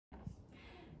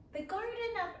The Garden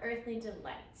of Earthly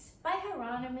Delights by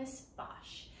Hieronymus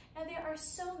Bosch. Now there are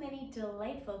so many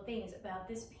delightful things about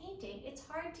this painting, it's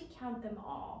hard to count them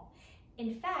all.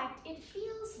 In fact, it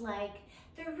feels like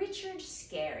the Richard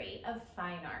Scarry of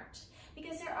fine art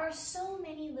because there are so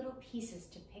many little pieces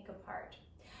to pick apart.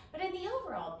 But in the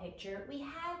overall picture, we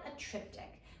have a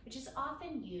triptych, which is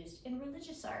often used in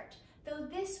religious art, though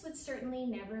this would certainly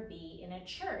never be in a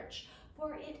church,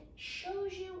 for it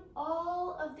shows you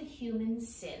all of the human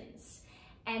sins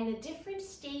and the different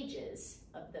stages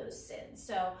of those sins.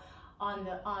 So on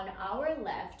our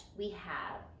left, we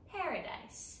have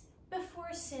paradise,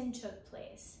 before sin took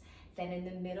place. Then in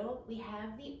the middle, we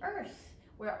have the earth,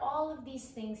 where all of these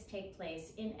things take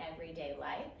place in everyday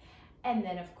life. And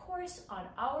then of course, on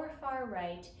our far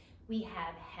right, we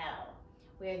have hell,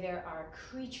 where there are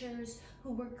creatures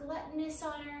who were gluttonous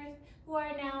on earth, who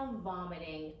are now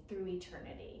vomiting through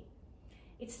eternity.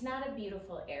 It's not a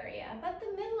beautiful area, but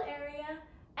the middle area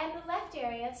and the left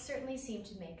area certainly seem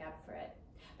to make up for it.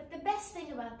 But the best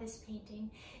thing about this painting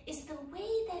is the way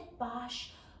that Bosch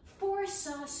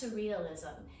foresaw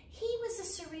surrealism. He was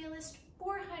a surrealist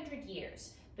 400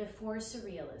 years before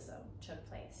surrealism took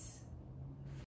place.